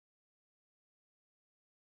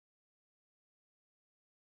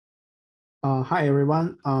Hi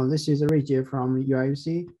everyone, this is Ruijie from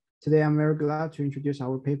UIUC. Today I'm very glad to introduce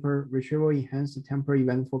our paper, Retrieval-Enhanced Temporal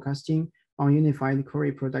Event Forecasting on Unified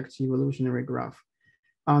Query Product Evolutionary Graph.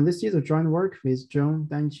 This is a joint work with Zheng,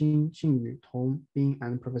 Danqing, Qingyu, Tong, Bing,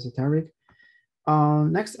 and Professor Tarek.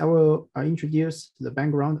 Next, I will introduce the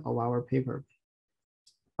background of our paper.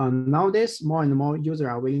 Nowadays, more and more users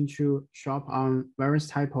are willing to shop on various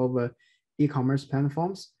types of e-commerce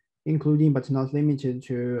platforms, including but not limited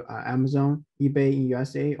to Amazon, eBay in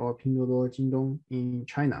USA, or Pinduoduo, Jingdong in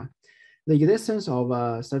China. The existence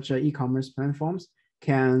of such e-commerce platforms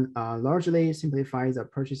can largely simplify the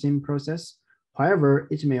purchasing process. However,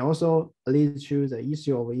 it may also lead to the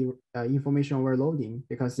issue of information overloading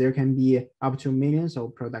because there can be up to millions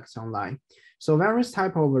of products online. So various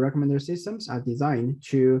types of recommender systems are designed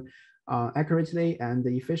to accurately and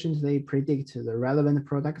efficiently predict the relevant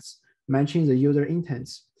products, matching the user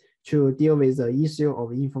intents to deal with the issue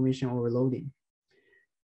of information overloading.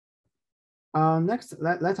 Next,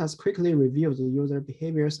 let us quickly review the user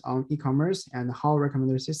behaviors on e-commerce and how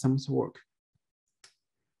recommender systems work.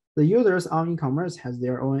 The users on e-commerce has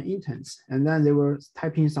their own intents, and then they will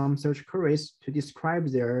type in some search queries to describe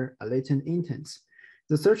their latent intents.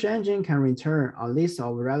 The search engine can return a list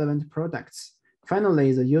of relevant products.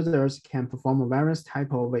 Finally, the users can perform various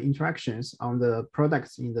types of interactions on the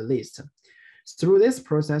products in the list. Through this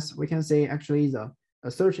process, we can say actually the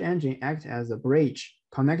search engine acts as a bridge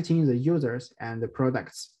connecting the users and the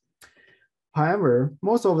products. However,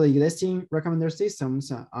 most of the existing recommender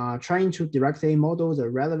systems are trying to directly model the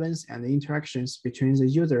relevance and the interactions between the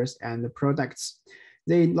users and the products.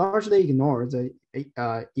 They largely ignore the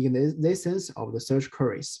existence of the search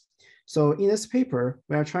queries. So in this paper,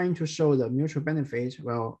 we are trying to show the mutual benefit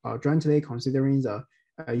while jointly considering the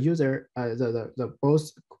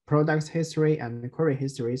both product history and query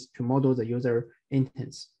histories to model the user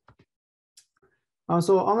intents.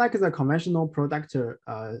 So unlike the conventional product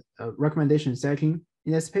recommendation setting,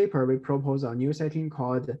 in this paper, we propose a new setting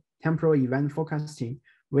called temporal event forecasting,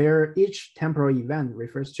 where each temporal event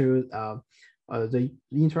refers to the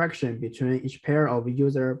interaction between each pair of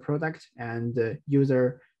user product and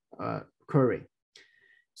user query.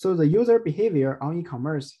 So the user behavior on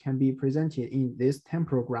e-commerce can be presented in this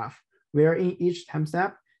temporal graph, where in each time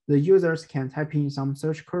step, the users can type in some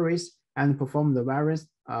search queries and perform the various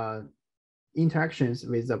interactions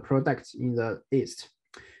with the products in the list.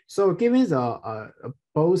 So given the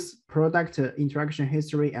both product interaction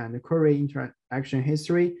history and query interaction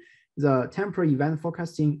history, the temporal event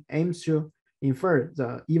forecasting aims to infer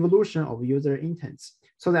the evolution of user intents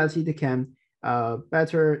so that it can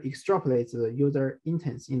better extrapolate the user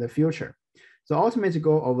intents in the future. The ultimate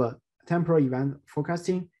goal of temporal event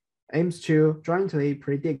forecasting aims to jointly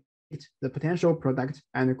predict the potential product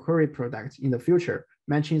and query product in the future,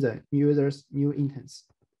 matching the user's new intents.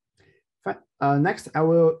 Next, I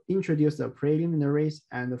will introduce the preliminaries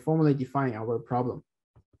and formally define our problem.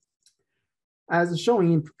 As shown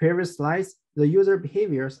in previous slides, the user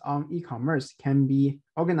behaviors on e-commerce can be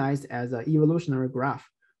organized as an evolutionary graph,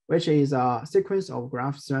 which is a sequence of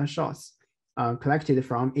graph snapshots collected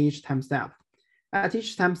from each time step. At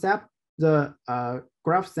each time step, the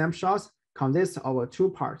graph snapshots consist of two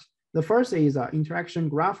parts. The first is an interaction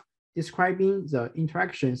graph describing the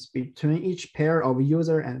interactions between each pair of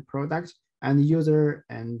user and product and user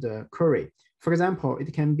and query. For example,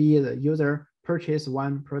 it can be the user purchase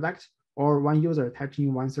one product or one user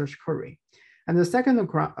typing one search query. And the second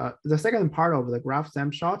part of the graph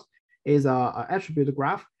snapshot is an attribute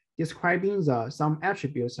graph describing some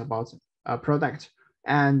attributes about a product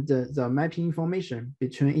and the mapping information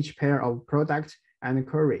between each pair of product and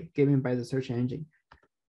query given by the search engine.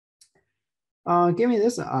 Given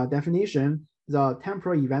this definition, the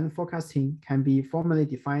temporal event forecasting can be formally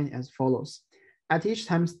defined as follows. At each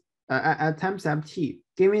time step t,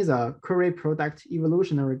 given the query product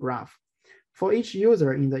evolutionary graph, for each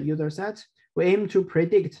user in the user set, we aim to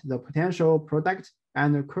predict the potential product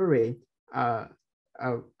and the query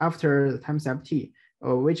after the time step t,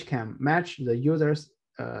 which can match the user's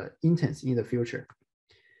intents in the future.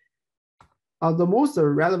 The most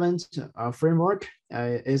relevant framework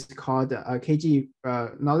is called KG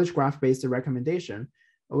knowledge graph-based recommendation,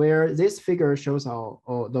 where this figure shows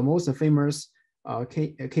the most famous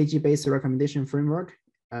KG-based recommendation framework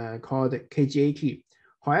called KGAT.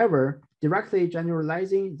 However, directly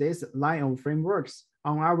generalizing this line of frameworks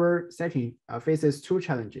on our setting faces two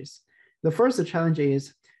challenges. The first challenge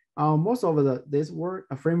is most of these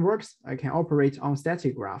frameworks can operate on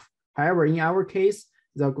static graph. However, in our case,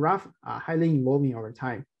 the graph are highly evolving over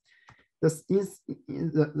time.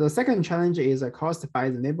 The second challenge is caused by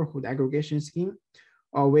the neighborhood aggregation scheme,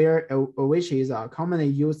 which is commonly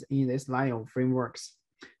used in this line of frameworks.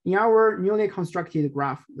 In our newly constructed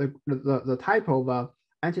graph, the type of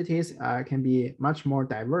entities can be much more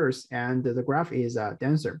diverse, and the graph is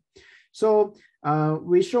denser. So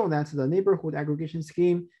we show that the neighborhood aggregation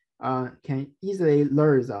scheme can easily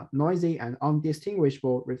learn the noisy and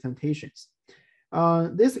undistinguishable representations.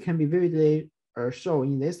 This can be vividly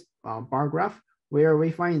shown in this bar graph, where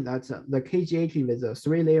we find that the KGH with the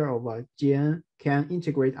 3-layer of GN can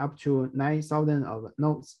integrate up to 9,000 of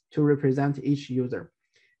nodes to represent each user.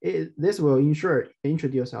 This will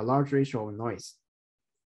introduce a large ratio of noise.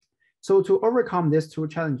 So to overcome these two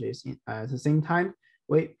challenges at the same time,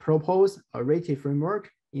 we propose a RETE framework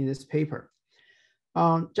in this paper.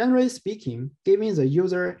 Generally speaking, given the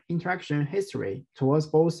user interaction history towards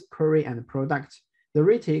both query and product, the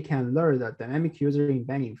RETE can learn the dynamic user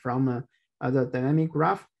embedding from the dynamic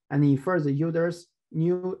graph and infer the user's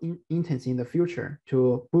new intents in the future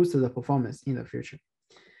to boost the performance in the future.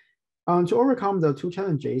 To overcome the two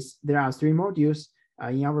challenges, there are 3 modules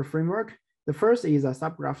in our framework. The first is a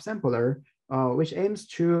subgraph sampler, which aims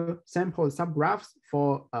to sample subgraphs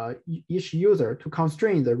for each user to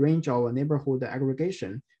constrain the range of neighborhood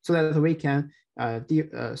aggregation so that we can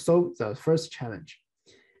solve the first challenge.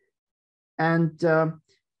 And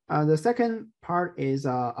the second part is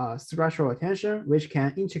structural attention, which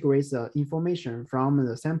can integrate the information from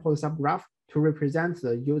the sample subgraph to represent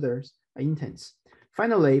the user's intents.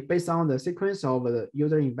 Finally, based on the sequence of the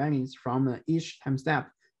user embeddings from each time step,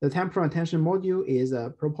 the temporal attention module is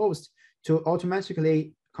proposed to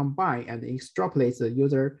automatically combine and extrapolate the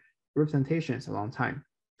user representations along time.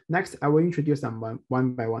 Next, I will introduce them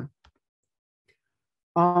one by one.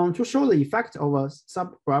 To show the effect of a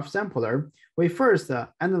subgraph sampler, we first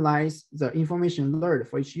analyze the information learned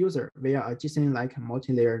for each user via a JSON-like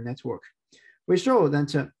multi-layer network. We show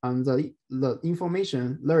that the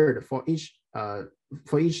information learned for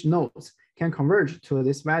each node can converge to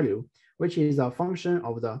this value, which is a function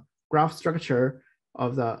of the graph structure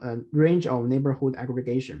of the range of neighborhood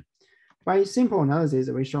aggregation. By simple analysis,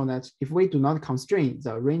 we show that if we do not constrain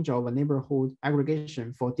the range of neighborhood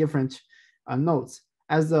aggregation for different nodes,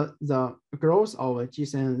 as the growth of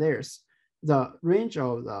JSON layers, the range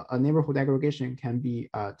of the neighborhood aggregation can be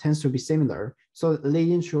tends to be similar, so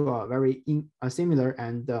leading to a very similar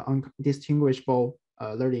and undistinguishable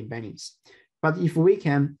learning embeddings. But if we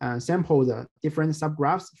can sample the different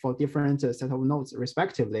subgraphs for different set of nodes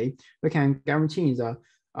respectively, we can guarantee the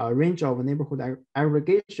range of neighborhood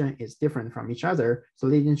aggregation is different from each other, so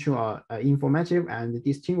leading to informative and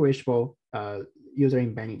distinguishable user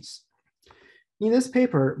embeddings. In this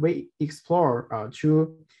paper, we explore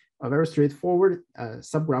two very straightforward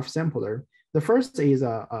subgraph sampler. The first is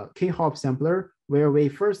a K-hop sampler, where we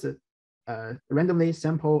first randomly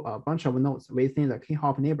sample a bunch of nodes within the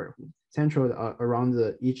K-hop neighborhood, centered around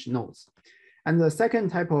each nodes. And the second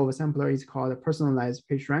type of sampler is called a personalized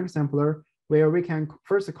page rank sampler, where we can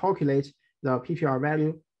first calculate the PPR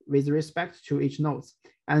value with respect to each node.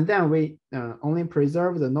 And then we only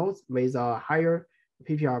preserve the nodes with a higher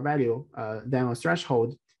PPR value than a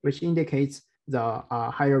threshold, which indicates the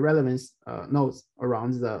higher relevance nodes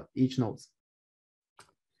around each nodes.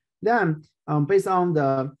 Then, based on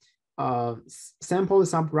the sample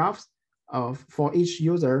subgraphs for each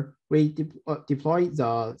user, we deploy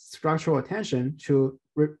the structural attention to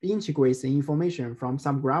integrate the information from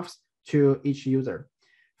subgraphs to each user.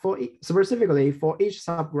 Specifically, for each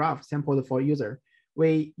subgraph sampled for user,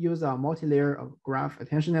 we use a multi-layer of graph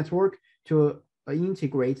attention network to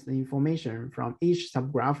integrate the information from each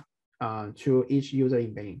subgraph to each user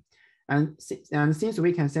embedding. And since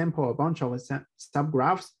we can sample a bunch of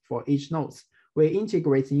subgraphs for each node, we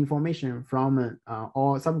integrate the information from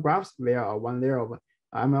all subgraphs via one layer of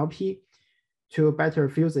MLP to better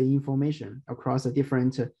fuse the information across the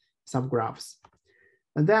different subgraphs.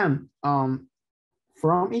 And then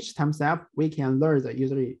from each time step, we can learn the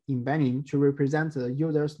user embedding to represent the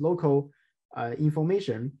user's local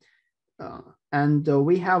information. And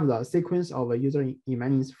we have the sequence of user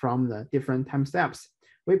embeddings from the different time steps.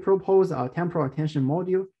 We propose a temporal attention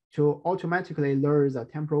module to automatically learn the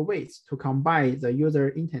temporal weights to combine the user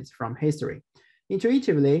intents from history.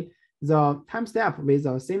 Intuitively, the time step with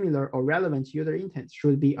a similar or relevant user intent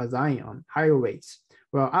should be assigned on higher weights,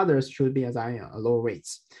 while others should be assigned on lower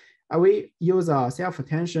weights. We use a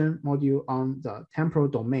self-attention module on the temporal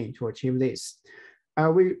domain to achieve this.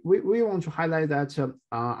 We want to highlight that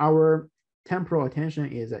our temporal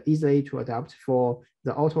attention is easily to adapt for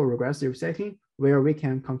the autoregressive setting, where we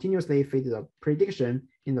can continuously feed the prediction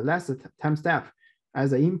in the last time step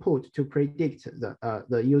as an input to predict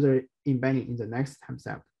the user embedding in the next time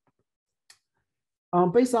step.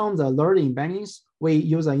 Based on the learning embeddings, we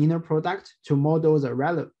use an inner product to model the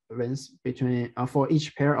relevance between for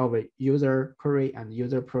each pair of a user query and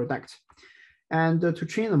user product. And to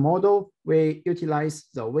train the model, we utilize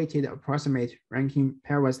the weighted approximate ranking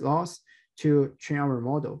pairwise loss to train our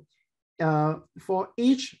model. For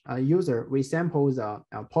each user, we sample the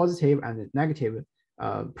positive and negative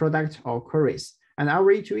product or queries. And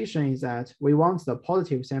our intuition is that we want the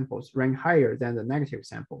positive samples rank higher than the negative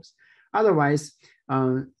samples. Otherwise,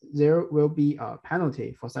 there will be a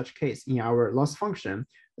penalty for such case in our loss function.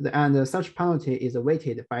 And such penalty is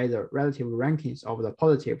weighted by the relative rankings of the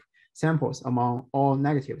positive samples among all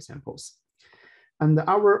negative samples. And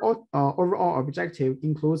our overall objective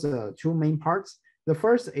includes two main parts. The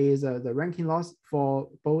first is the ranking loss for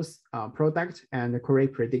both product and query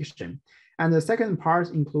prediction. And the second part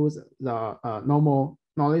includes the normal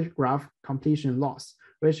knowledge graph completion loss,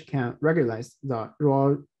 which can regularize the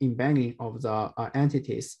raw embedding of the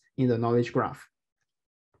entities in the knowledge graph.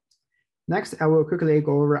 Next, I will quickly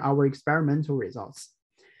go over our experimental results.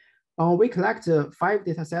 We collect 5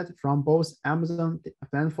 datasets from both Amazon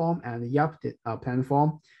platform and Yelp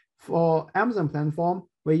platform. For Amazon platform,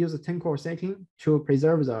 we use a temporal setting to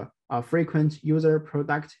preserve the frequent user,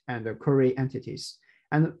 product, and query entities.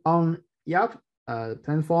 And on Yelp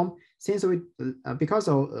platform, since because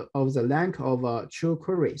of the lack of true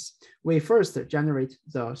queries, we first generate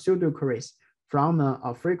the pseudo queries from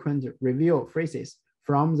a frequent review phrases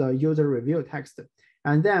from the user review text.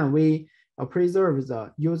 And then we preserve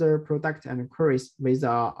the user, product, and queries with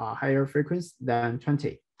a higher frequency than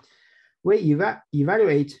 20. We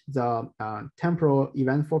evaluate the temporal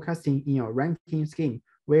event forecasting in a ranking scheme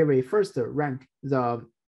where we first rank the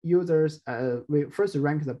users, we first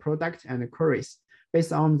rank the product and the queries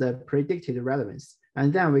based on the predicted relevance.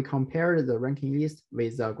 And then we compare the ranking list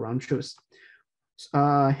with the ground truth.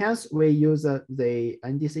 Hence, we use the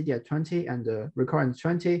NDCD at 20 and the record at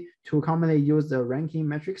 20 to commonly use the ranking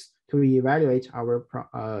metrics to evaluate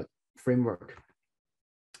our framework.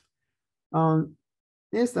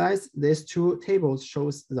 This slides, these two tables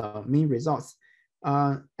shows the mean results.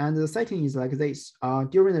 And the setting is like this.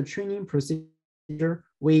 During the training procedure,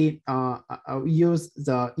 we use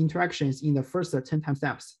the interactions in the first 10 time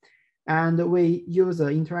steps. And we use the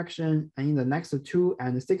interaction in the next 2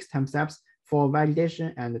 and 6 time steps for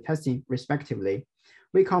validation and testing respectively.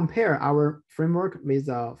 We compare our framework with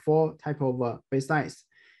 4 types of baselines.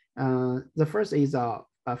 The first is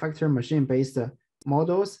factor machine-based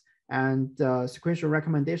models and sequential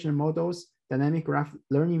recommendation models, dynamic graph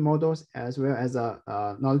learning models, as well as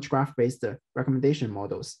knowledge graph-based recommendation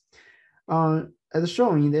models. As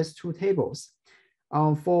shown in these 2 tables,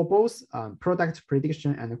 for both product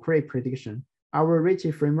prediction and query prediction, our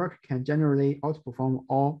RETE framework can generally outperform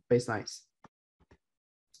all baselines.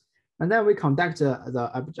 And then we conduct the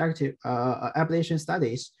objective application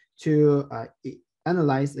studies to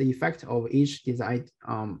analyze the effect of each designed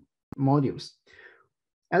modules.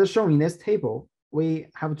 As shown in this table, we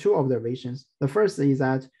have 2 observations. The first is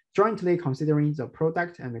that jointly considering the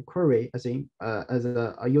product and the query as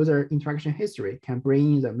a user interaction history can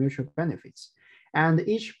bring in the mutual benefits. And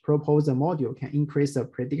each proposed module can increase the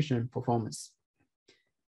prediction performance.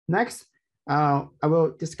 Next, I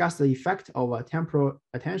will discuss the effect of a temporal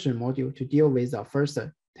attention module to deal with the first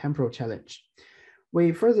temporal challenge.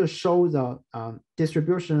 We further show the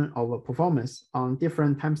distribution of performance on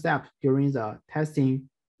different time steps during the testing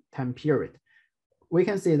time period. We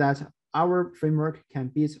can see that our framework can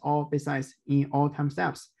beat all baselines in all time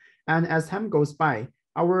steps. And as time goes by,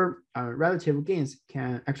 our relative gains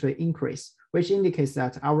can actually increase, which indicates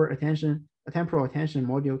that our temporal attention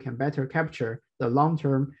module can better capture the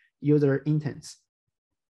long-term user intents.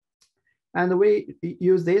 And we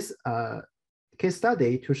use this case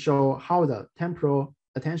study to show how the temporal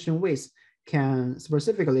attention width can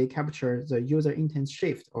specifically capture the user intent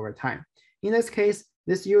shift over time. In this case,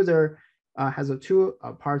 this user has 2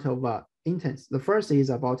 parts of intents. The first is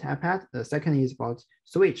about iPad, the second is about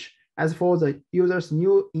Switch. As for the user's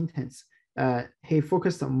new intents, he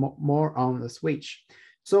focused more on the Switch.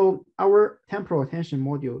 So our temporal attention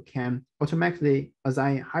module can automatically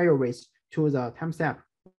assign higher weights to the time step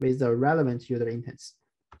with the relevant user intents.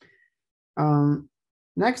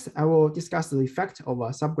 Next, I will discuss the effect of a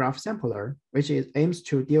subgraph sampler, which aims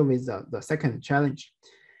to deal with the second challenge.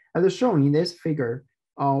 As shown in this figure,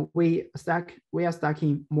 we are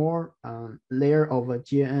stacking more layer of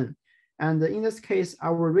GNN. And in this case,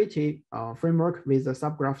 our RETE framework with the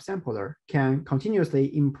subgraph sampler can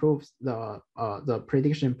continuously improve the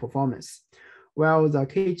prediction performance, while the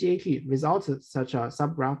KGAT without such a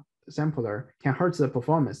subgraph sampler can hurt the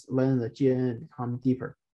performance when the GNN becomes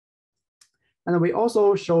deeper. And we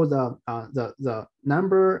also show the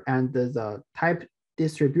number and the type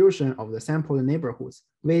distribution of the sampled neighborhoods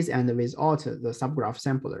with and without the subgraph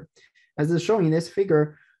sampler. As shown in this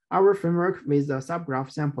figure, our framework with the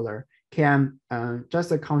subgraph sampler can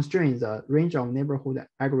just constrain the range of neighborhood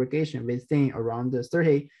aggregation within around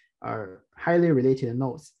 30 highly related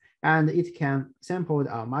nodes. And it can sample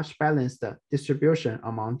a much balanced distribution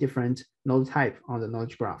among different node type on the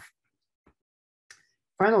knowledge graph.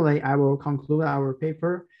 Finally, I will conclude our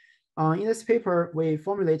paper. In this paper, we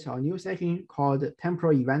formulate a new setting called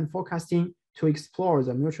temporal event forecasting to explore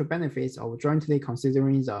the mutual benefits of jointly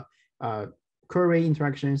considering the query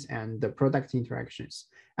interactions and the product interactions.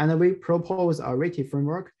 And we propose a RETE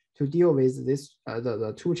framework to deal with this,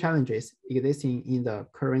 the two challenges existing in the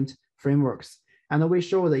current frameworks. And we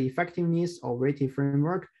show the effectiveness of RETE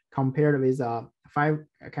framework compared with 5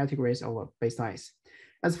 categories of baselines.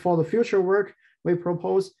 As for the future work, we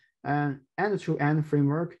propose an end-to-end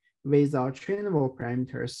framework with trainable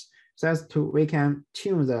parameters so as we can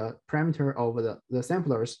tune the parameter of the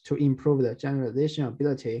samplers to improve the generalization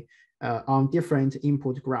ability on different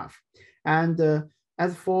input graph. And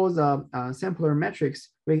as for the sampler metrics,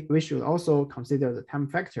 we should also consider the time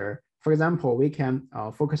factor. For example, we can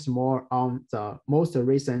focus more on the most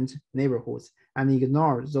recent neighborhoods and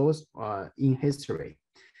ignore those in history.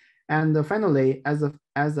 And finally, as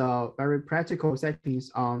a very practical settings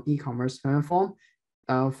on e-commerce platform,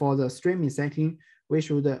 for the streaming setting, we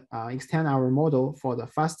should extend our model for the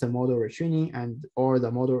faster model retraining and or the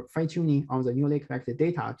model fine-tuning on the newly collected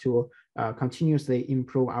data to continuously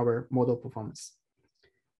improve our model performance.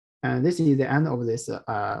 And this is the end of this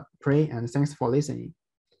pre, and thanks for listening.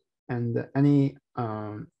 And any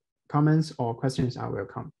comments or questions are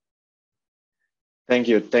welcome. Thank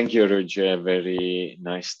you, Ruijie. Very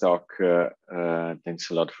nice talk. Thanks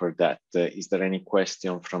a lot for that. Is there any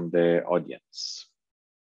question from the audience?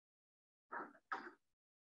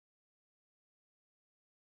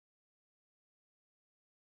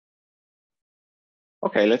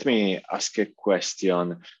 Okay, let me ask a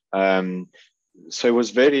question. So I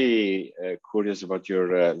was very curious about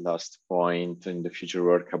your last point in the future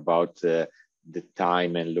work about the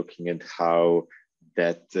time and looking at how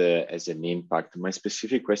that has an impact. My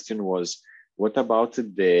specific question was, what about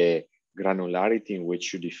the granularity in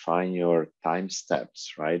which you define your time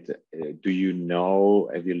steps, right? Do you know,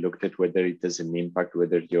 have you looked at whether it has an impact,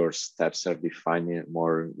 whether your steps are defined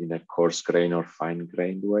more in a coarse grain or fine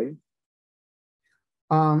grained way?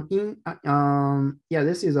 Yeah,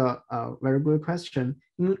 this is a very good question.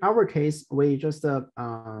 In our case, we just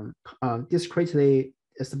discretely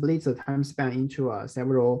split the time span into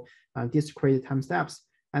several discrete time steps.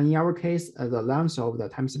 And in our case, the length of the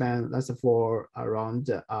time span lasts for around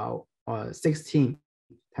 16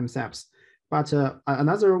 time steps. But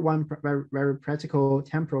another one very practical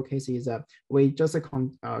temporal case is we just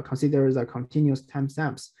consider the continuous time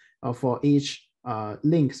steps for each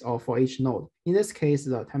links or for each node. In this case,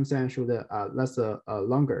 the time span should last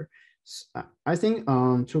longer. I think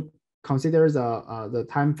to consider the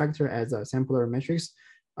time factor as a sampler matrix,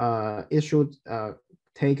 it should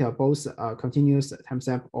take both continuous time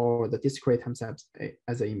step or the discrete time steps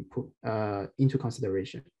as an input into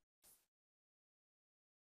consideration.